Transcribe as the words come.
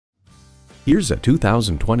Here's a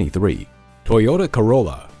 2023 Toyota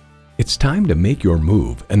Corolla. It's time to make your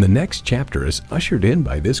move, and the next chapter is ushered in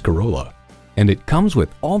by this Corolla. And it comes with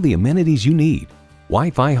all the amenities you need: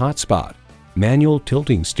 Wi-Fi hotspot, manual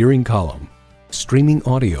tilting steering column, streaming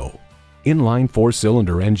audio, inline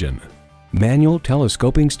 4-cylinder engine, manual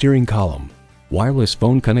telescoping steering column, wireless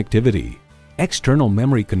phone connectivity, external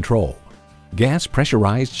memory control, gas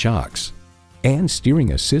pressurized shocks, and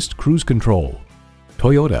steering assist cruise control.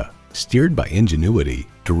 Toyota, steered by ingenuity,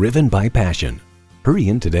 driven by passion. Hurry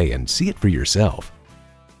in today and see it for yourself.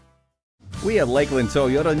 We at Lakeland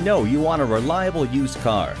Toyota know you want a reliable used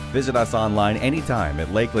car. Visit us online anytime at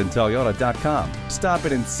lakelandtoyota.com. Stop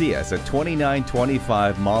in and see us at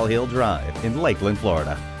 2925 Mall Hill Drive in Lakeland,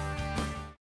 Florida.